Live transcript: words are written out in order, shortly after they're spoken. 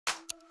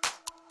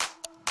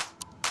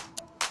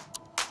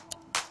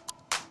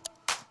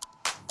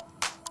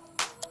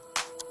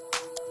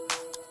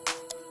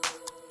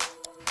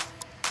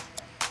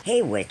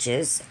Hey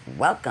witches,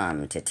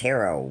 welcome to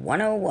Tarot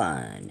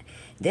 101.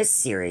 This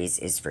series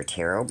is for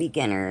tarot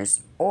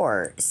beginners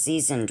or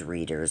seasoned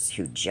readers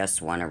who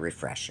just want a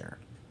refresher.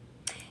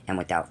 And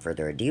without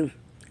further ado,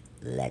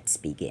 let's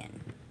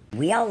begin.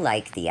 We all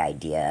like the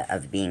idea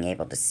of being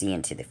able to see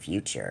into the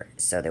future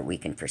so that we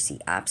can foresee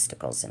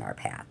obstacles in our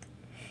path.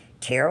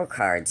 Tarot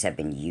cards have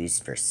been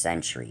used for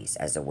centuries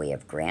as a way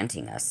of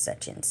granting us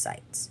such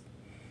insights.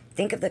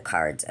 Think of the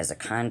cards as a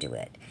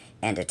conduit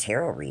and a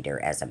tarot reader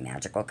as a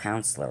magical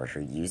counselor who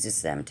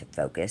uses them to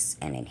focus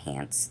and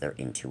enhance their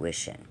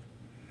intuition.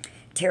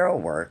 Tarot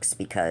works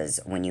because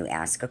when you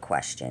ask a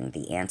question,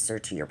 the answer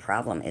to your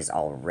problem is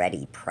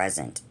already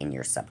present in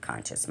your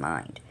subconscious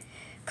mind.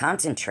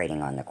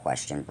 Concentrating on the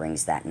question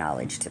brings that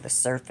knowledge to the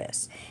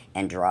surface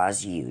and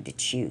draws you to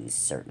choose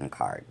certain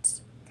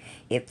cards.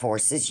 It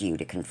forces you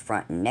to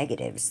confront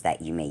negatives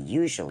that you may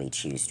usually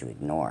choose to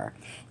ignore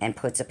and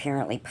puts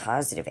apparently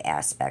positive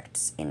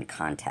aspects in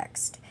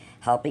context,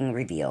 helping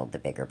reveal the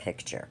bigger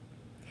picture.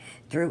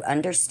 Through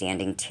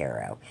understanding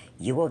tarot,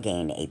 you will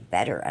gain a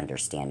better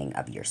understanding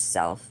of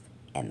yourself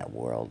and the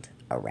world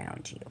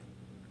around you.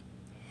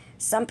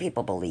 Some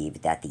people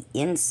believe that the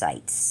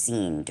insights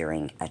seen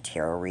during a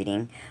tarot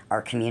reading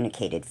are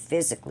communicated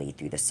physically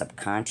through the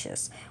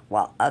subconscious,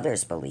 while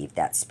others believe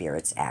that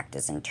spirits act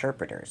as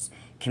interpreters,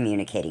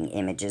 communicating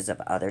images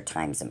of other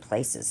times and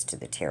places to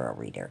the tarot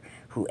reader,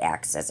 who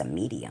acts as a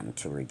medium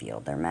to reveal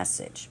their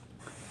message.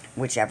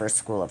 Whichever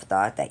school of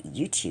thought that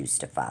you choose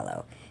to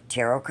follow,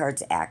 tarot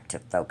cards act to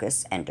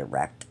focus and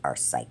direct our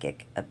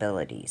psychic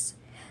abilities.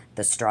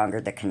 The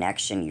stronger the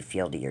connection you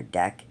feel to your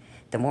deck,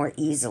 the more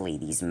easily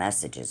these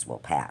messages will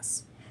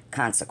pass.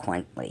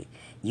 Consequently,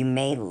 you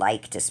may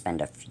like to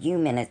spend a few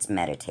minutes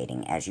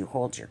meditating as you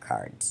hold your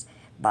cards,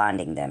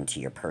 bonding them to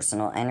your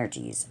personal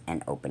energies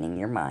and opening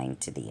your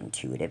mind to the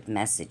intuitive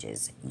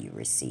messages you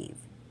receive.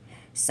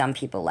 Some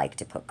people like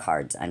to put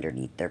cards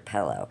underneath their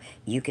pillow.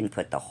 You can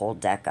put the whole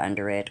deck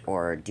under it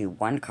or do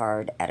one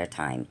card at a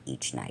time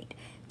each night,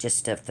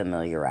 just to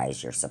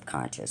familiarize your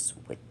subconscious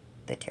with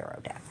the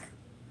tarot deck.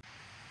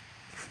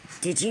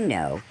 Did you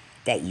know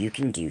that you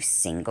can do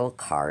single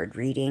card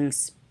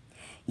readings?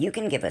 You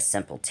can give a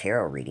simple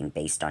tarot reading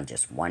based on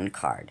just one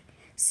card.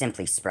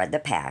 Simply spread the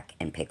pack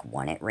and pick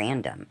one at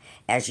random,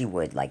 as you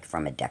would like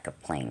from a deck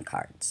of playing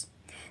cards.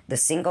 The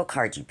single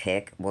card you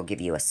pick will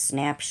give you a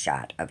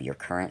snapshot of your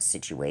current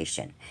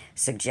situation,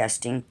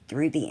 suggesting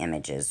through the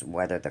images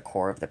whether the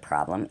core of the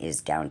problem is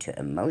down to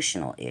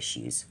emotional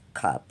issues,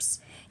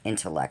 cups,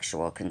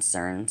 intellectual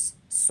concerns,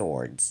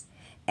 swords,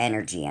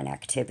 energy and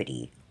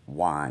activity,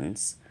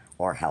 wands,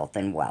 or health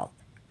and wealth,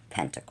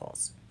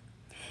 pentacles.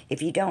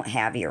 If you don't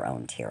have your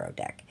own tarot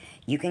deck,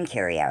 you can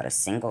carry out a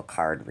single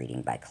card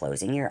reading by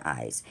closing your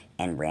eyes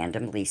and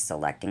randomly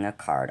selecting a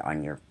card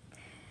on your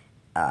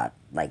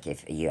like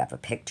if you have a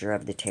picture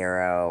of the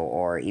tarot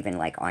or even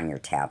like on your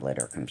tablet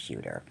or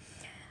computer.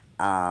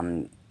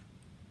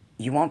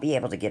 You won't be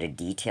able to get a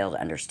detailed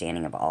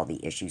understanding of all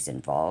the issues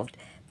involved,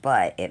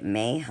 but it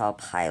may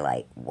help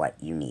highlight what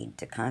you need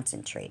to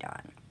concentrate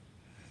on.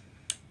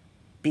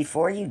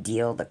 Before you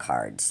deal the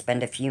cards,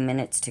 spend a few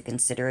minutes to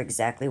consider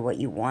exactly what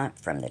you want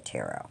from the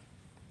tarot.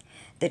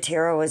 The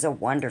tarot is a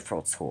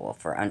wonderful tool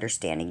for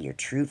understanding your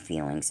true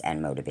feelings and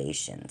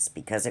motivations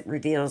because it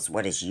reveals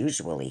what is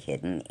usually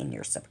hidden in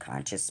your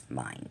subconscious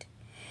mind.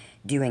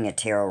 Doing a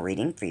tarot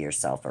reading for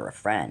yourself or a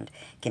friend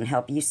can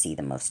help you see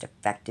the most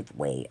effective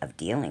way of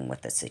dealing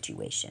with a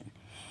situation,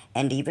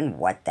 and even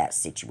what that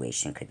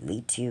situation could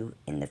lead to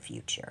in the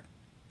future.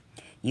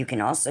 You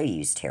can also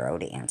use tarot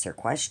to answer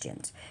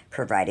questions,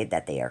 provided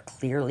that they are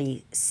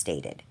clearly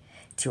stated,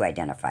 to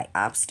identify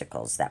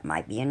obstacles that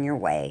might be in your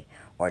way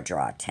or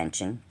draw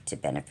attention to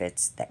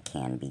benefits that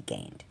can be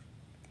gained.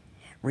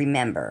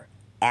 Remember,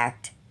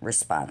 act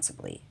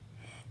responsibly.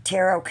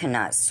 Tarot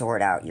cannot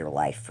sort out your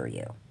life for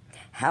you.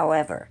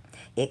 However,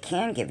 it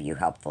can give you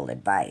helpful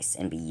advice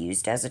and be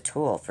used as a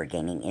tool for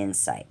gaining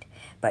insight,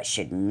 but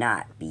should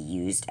not be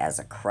used as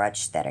a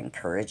crutch that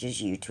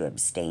encourages you to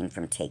abstain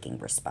from taking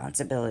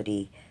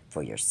responsibility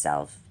for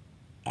yourself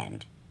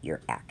and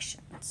your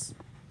actions.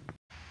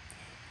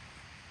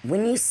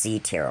 When you see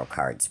tarot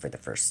cards for the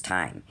first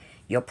time,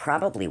 you'll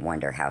probably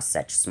wonder how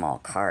such small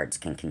cards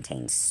can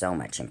contain so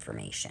much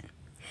information.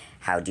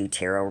 How do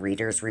tarot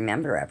readers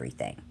remember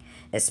everything,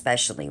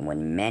 especially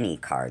when many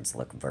cards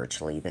look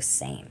virtually the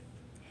same?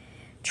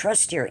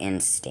 Trust your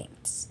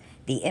instincts.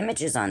 The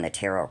images on the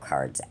tarot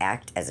cards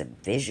act as a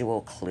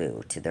visual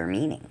clue to their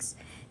meanings.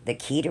 The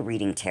key to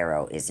reading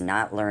tarot is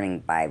not learning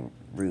by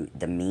rote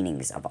the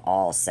meanings of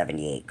all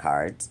 78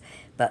 cards,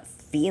 but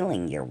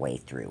feeling your way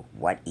through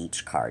what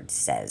each card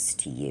says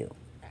to you.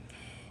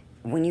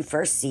 When you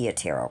first see a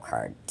tarot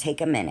card,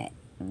 take a minute,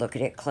 look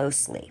at it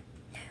closely.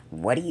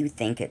 What do you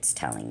think it's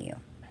telling you?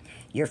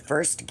 Your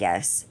first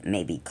guess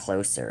may be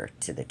closer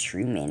to the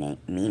true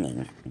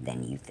meaning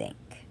than you think.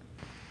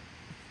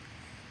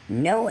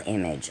 No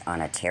image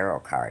on a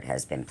tarot card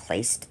has been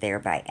placed there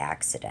by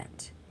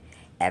accident.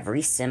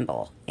 Every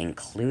symbol,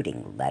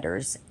 including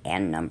letters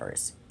and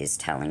numbers, is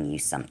telling you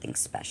something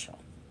special.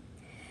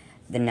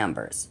 The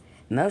numbers.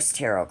 Most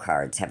tarot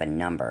cards have a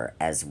number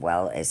as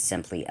well as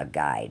simply a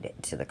guide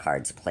to the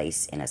card's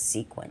place in a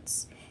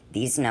sequence.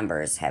 These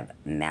numbers have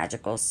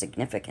magical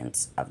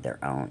significance of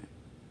their own.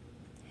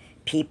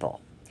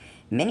 People.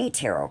 Many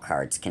tarot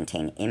cards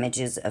contain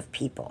images of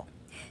people.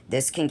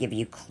 This can give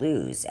you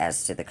clues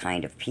as to the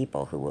kind of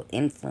people who will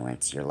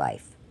influence your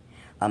life.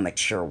 A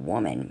mature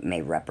woman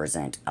may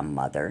represent a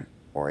mother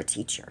or a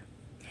teacher.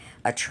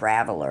 A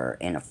traveler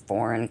in a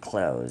foreign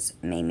clothes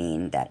may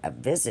mean that a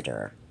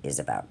visitor is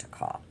about to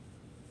call.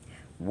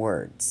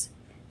 Words.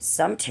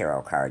 Some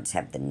tarot cards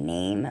have the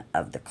name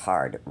of the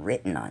card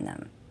written on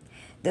them.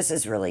 This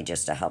is really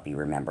just to help you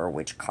remember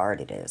which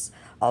card it is,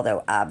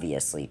 although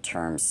obviously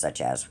terms such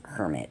as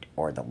hermit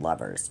or the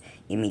lovers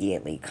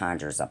immediately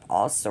conjures up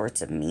all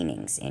sorts of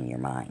meanings in your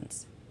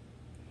minds.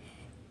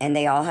 And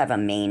they all have a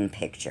main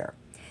picture.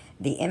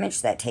 The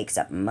image that takes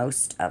up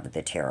most of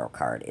the tarot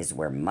card is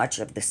where much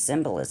of the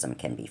symbolism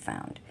can be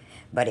found,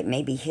 but it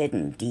may be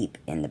hidden deep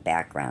in the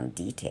background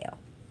detail.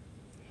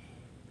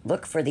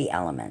 Look for the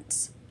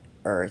elements.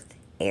 Earth,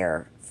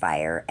 air,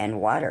 fire,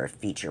 and water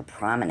feature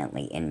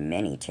prominently in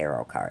many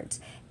tarot cards,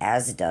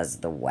 as does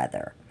the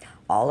weather.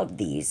 All of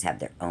these have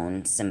their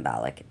own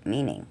symbolic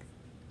meaning.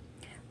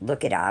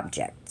 Look at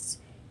objects.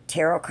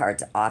 Tarot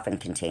cards often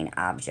contain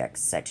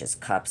objects such as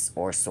cups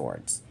or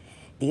swords.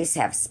 These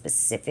have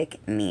specific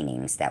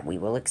meanings that we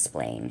will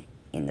explain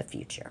in the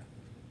future.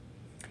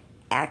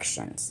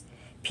 Actions.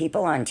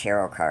 People on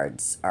tarot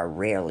cards are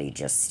rarely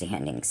just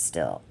standing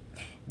still.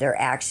 Their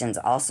actions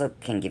also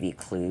can give you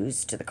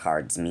clues to the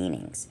card's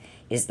meanings.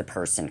 Is the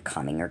person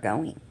coming or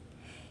going?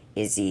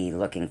 Is he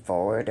looking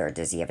forward or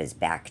does he have his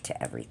back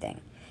to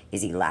everything?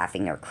 Is he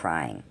laughing or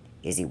crying?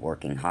 Is he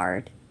working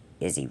hard?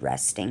 Is he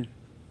resting?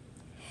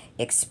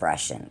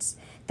 Expressions.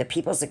 The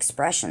people's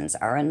expressions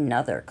are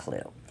another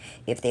clue.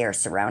 If they are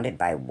surrounded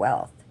by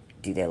wealth,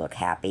 do they look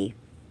happy?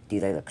 Do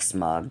they look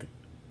smug?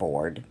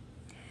 Bored?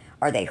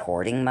 Are they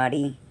hoarding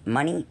money?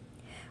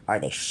 Are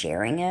they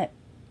sharing it?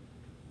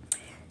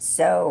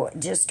 So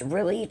just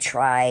really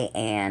try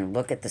and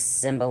look at the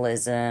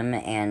symbolism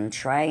and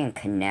try and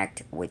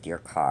connect with your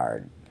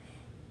card,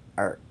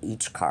 or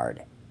each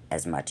card,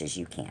 as much as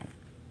you can.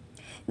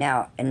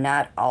 Now,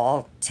 not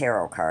all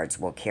tarot cards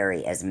will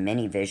carry as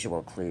many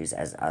visual clues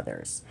as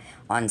others.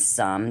 On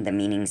some, the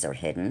meanings are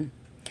hidden,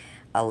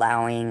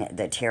 allowing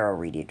the tarot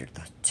reader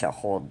to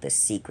hold the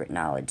secret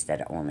knowledge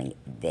that only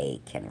they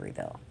can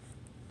reveal.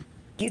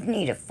 You'd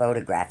need a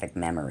photographic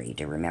memory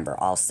to remember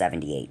all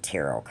 78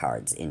 tarot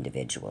cards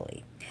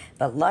individually,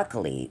 but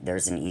luckily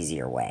there's an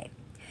easier way.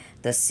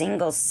 The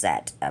single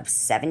set of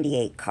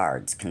 78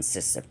 cards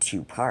consists of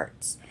 2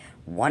 parts,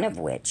 one of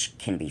which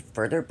can be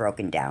further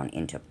broken down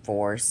into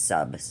 4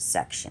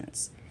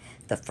 subsections.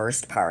 The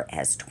first part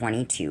has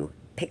 22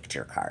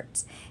 picture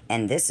cards,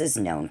 and this is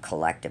known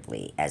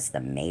collectively as the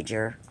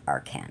Major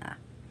Arcana.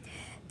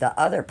 The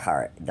other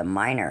part, the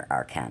Minor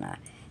Arcana,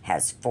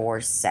 has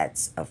 4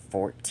 sets of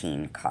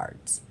 14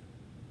 cards.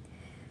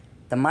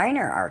 The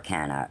Minor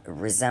Arcana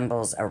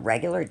resembles a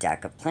regular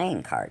deck of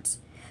playing cards,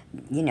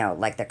 you know,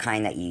 like the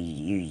kind that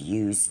you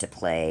use to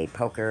play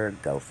poker,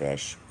 go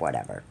fish,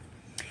 whatever.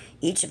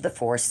 Each of the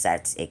 4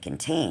 sets it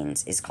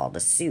contains is called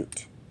a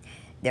suit.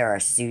 There are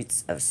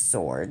suits of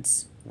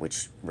swords,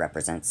 which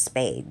represent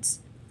spades,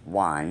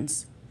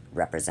 wands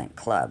represent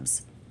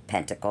clubs,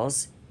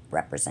 pentacles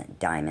represent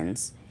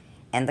diamonds,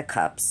 and the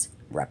cups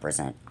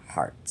represent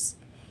hearts.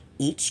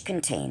 Each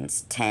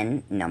contains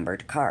 10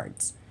 numbered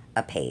cards,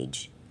 a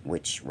page,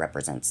 which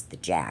represents the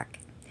jack,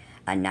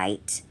 a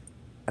knight,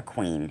 a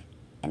queen,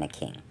 and a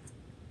king.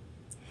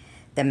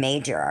 The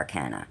Major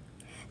Arcana.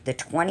 The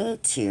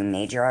 22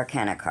 Major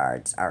Arcana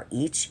cards are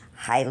each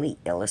highly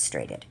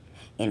illustrated.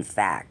 In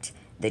fact,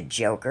 the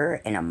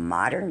Joker in a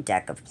modern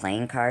deck of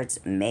playing cards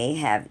may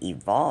have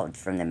evolved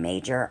from the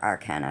Major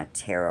Arcana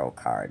tarot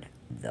card,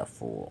 the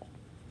Fool.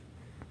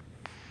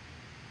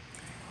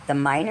 The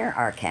Minor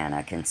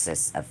Arcana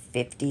consists of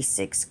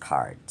 56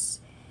 cards,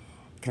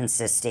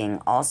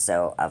 consisting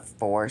also of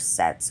 4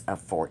 sets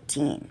of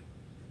 14.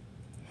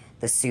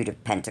 The Suit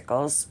of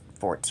Pentacles,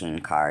 14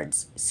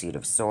 cards, Suit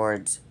of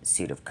Swords,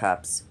 Suit of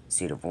Cups,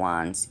 Suit of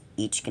Wands,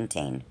 each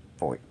contain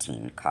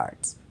 14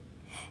 cards.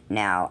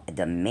 Now,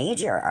 the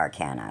Major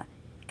Arcana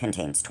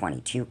contains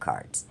 22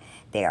 cards.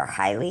 They are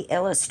highly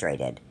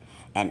illustrated,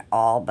 and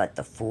all but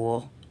the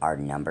Fool are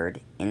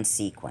numbered in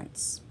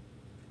sequence.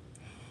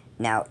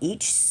 Now,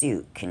 each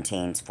suit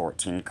contains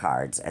 14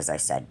 cards, as I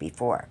said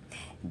before.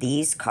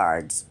 These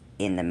cards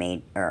in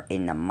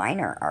the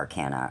Minor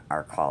Arcana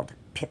are called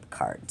pip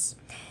cards.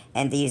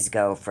 And these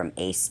go from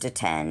ace to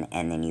 10,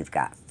 and then you've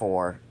got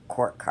 4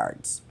 court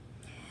cards.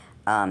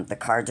 The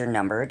cards are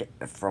numbered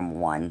from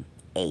 1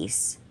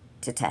 ace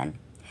to 10.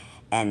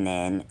 And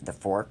then the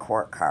 4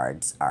 court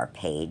cards are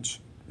page,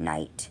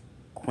 knight,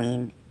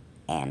 queen,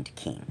 and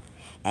king.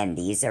 And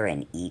these are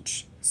in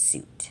each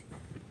suit.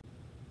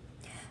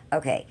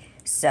 Okay,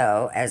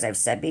 so as I've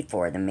said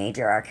before, the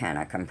Major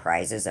Arcana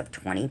comprises of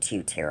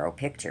 22 tarot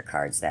picture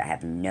cards that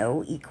have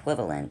no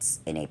equivalents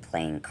in a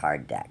playing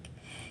card deck.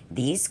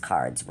 These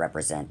cards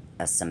represent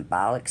a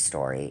symbolic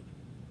story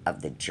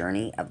of the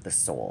journey of the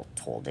soul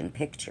told in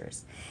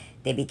pictures.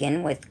 They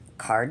begin with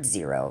card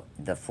 0,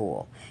 the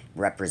Fool,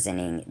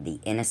 representing the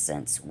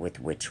innocence with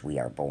which we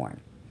are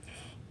born.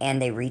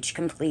 And they reach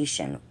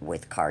completion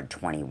with card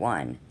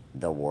 21,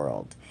 the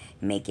World,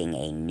 making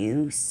a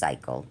new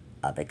cycle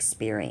of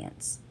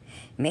experience.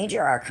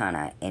 Major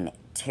Arcana in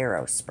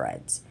tarot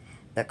spreads.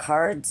 The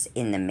cards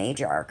in the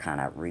Major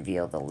Arcana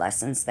reveal the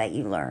lessons that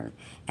you learn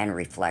and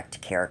reflect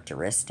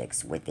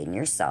characteristics within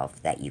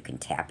yourself that you can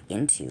tap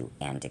into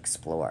and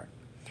explore.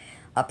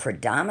 A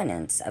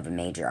predominance of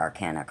Major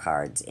Arcana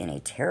cards in a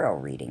tarot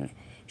reading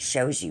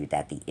shows you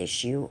that the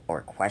issue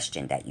or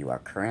question that you are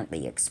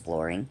currently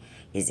exploring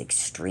is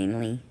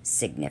extremely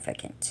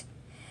significant.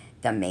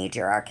 The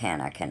Major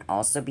Arcana can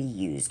also be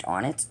used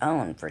on its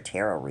own for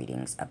tarot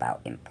readings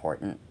about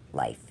important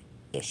life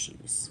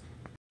issues.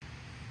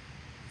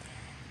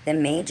 The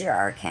Major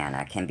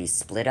Arcana can be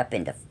split up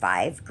into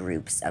 5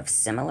 groups of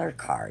similar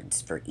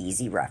cards for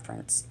easy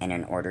reference and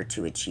in order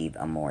to achieve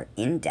a more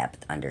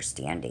in-depth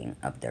understanding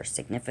of their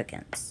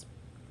significance.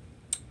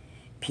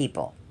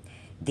 People.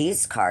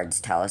 These cards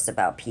tell us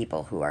about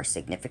people who are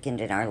significant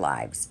in our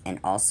lives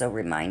and also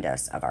remind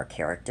us of our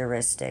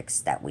characteristics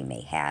that we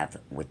may have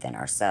within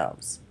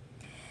ourselves.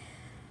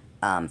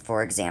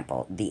 For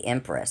example, the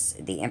Empress.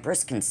 The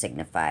Empress can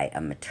signify a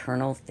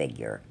maternal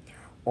figure,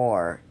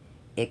 or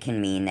it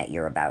can mean that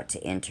you're about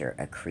to enter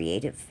a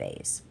creative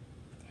phase.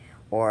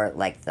 Or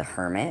like the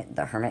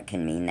Hermit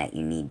can mean that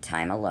you need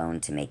time alone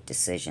to make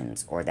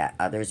decisions or that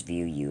others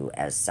view you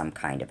as some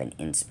kind of an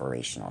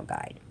inspirational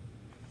guide.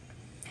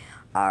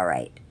 All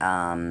right,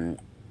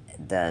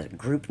 the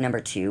group number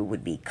 2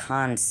 would be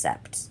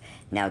Concepts.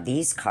 Now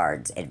these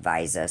cards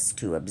advise us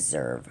to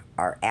observe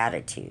our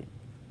attitude.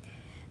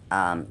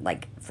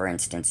 Like, for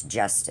instance,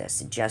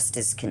 Justice.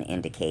 Justice can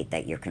indicate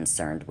that you're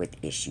concerned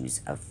with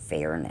issues of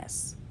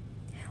fairness.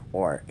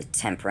 Or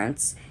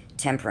Temperance.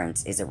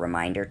 Temperance is a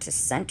reminder to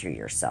center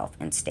yourself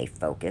and stay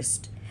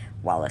focused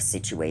while a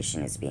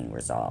situation is being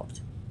resolved.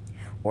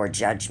 Or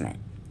Judgment.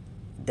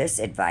 This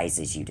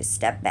advises you to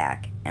step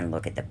back and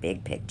look at the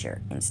big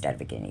picture instead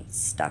of getting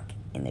stuck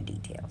in the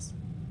details.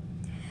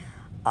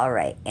 All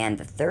right, and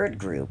the third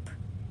group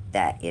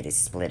that it is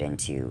split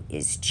into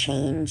is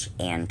Change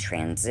and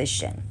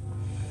Transition.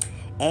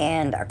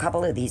 And a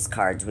couple of these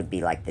cards would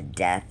be like the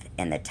Death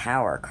and the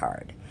Tower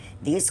card.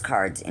 These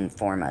cards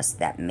inform us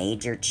that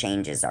major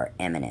changes are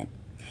imminent,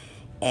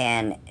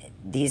 and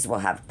these will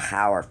have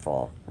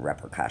powerful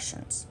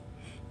repercussions.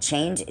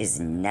 Change is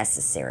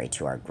necessary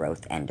to our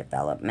growth and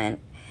development,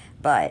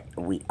 but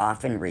we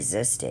often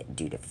resist it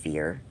due to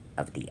fear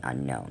of the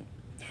unknown.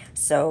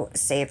 So,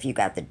 say if you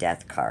got the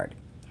Death card,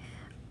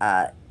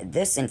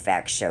 this in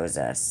fact shows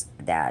us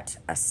that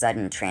a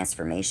sudden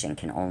transformation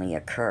can only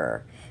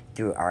occur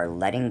through our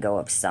letting go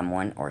of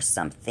someone or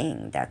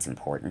something that's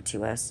important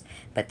to us,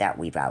 but that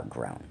we've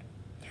outgrown.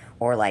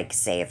 Or like,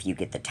 say, if you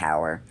get the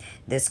Tower,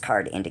 this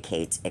card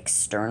indicates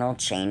external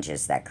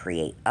changes that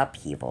create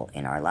upheaval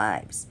in our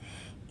lives.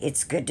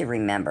 It's good to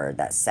remember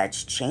that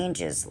such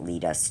changes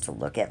lead us to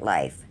look at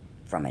life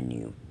from a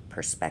new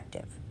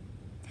perspective.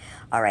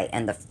 All right,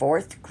 and the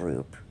fourth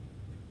group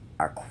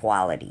are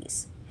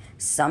qualities.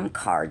 Some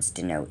cards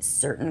denote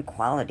certain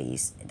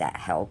qualities that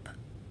help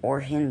or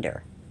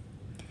hinder.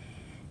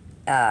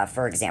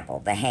 For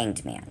example, the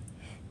Hanged Man.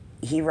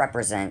 He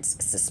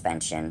represents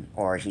suspension,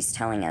 or he's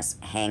telling us,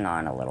 hang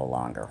on a little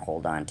longer,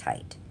 hold on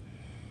tight.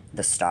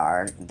 The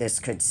Star, this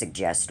could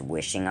suggest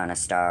wishing on a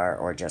star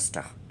or just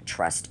to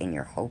trust in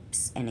your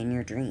hopes and in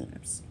your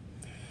dreams.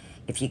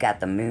 If you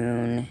got the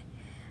Moon,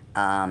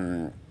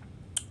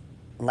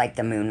 like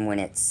the moon when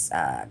it's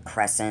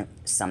crescent,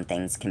 some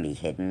things can be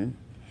hidden,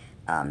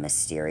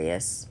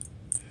 mysterious.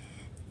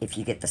 If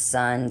you get the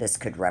Sun, this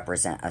could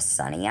represent a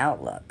sunny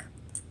outlook.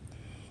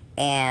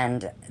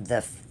 And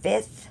the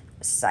fifth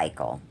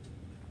cycle,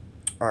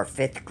 or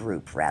fifth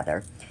group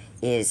rather,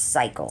 is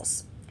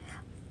cycles.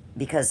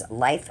 Because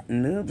life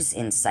moves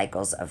in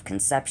cycles of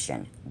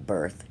conception,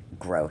 birth,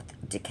 growth,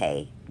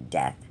 decay,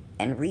 death,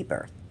 and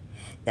rebirth.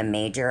 The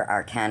Major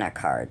Arcana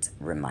cards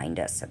remind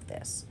us of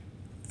this.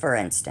 For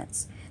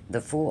instance,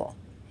 the Fool.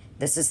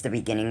 This is the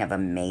beginning of a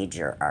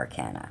Major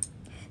Arcana,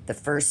 the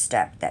first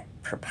step that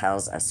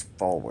propels us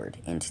forward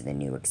into the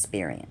new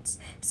experience.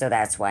 So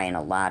that's why in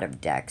a lot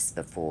of decks,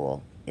 the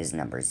Fool is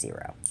number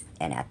 0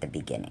 and at the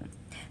beginning.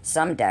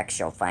 Some decks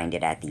you'll find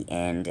it at the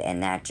end,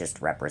 and that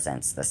just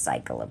represents the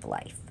cycle of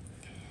life.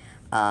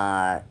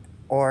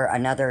 Or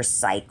another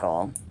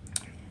cycle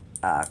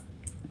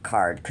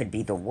card could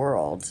be the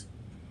World,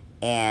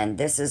 and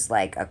this is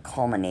like a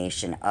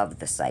culmination of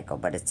the cycle,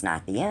 but it's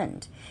not the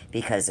end,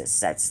 because it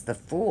sets the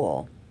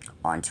Fool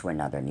onto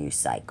another new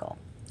cycle,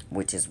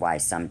 which is why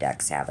some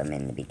decks have them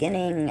in the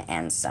beginning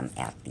and some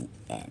at the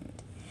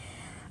end.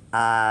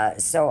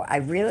 So I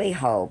really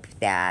hope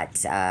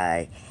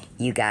that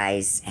you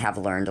guys have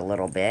learned a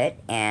little bit,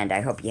 and I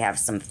hope you have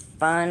some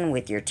fun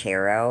with your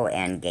tarot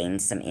and gain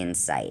some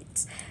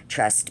insights.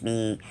 Trust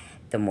me,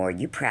 the more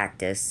you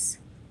practice,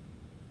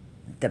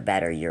 the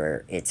better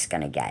it's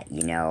going to get.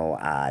 You know,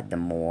 the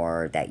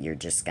more that you're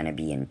just going to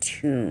be in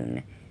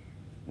tune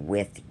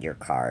with your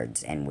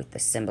cards and with the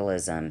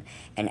symbolism,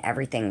 and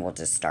everything will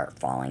just start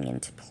falling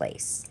into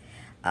place.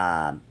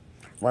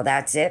 Well,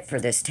 that's it for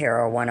this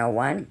Tarot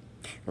 101.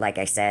 Like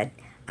I said,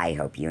 I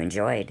hope you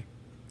enjoyed.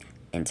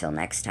 Until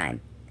next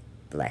time,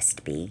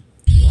 blessed be.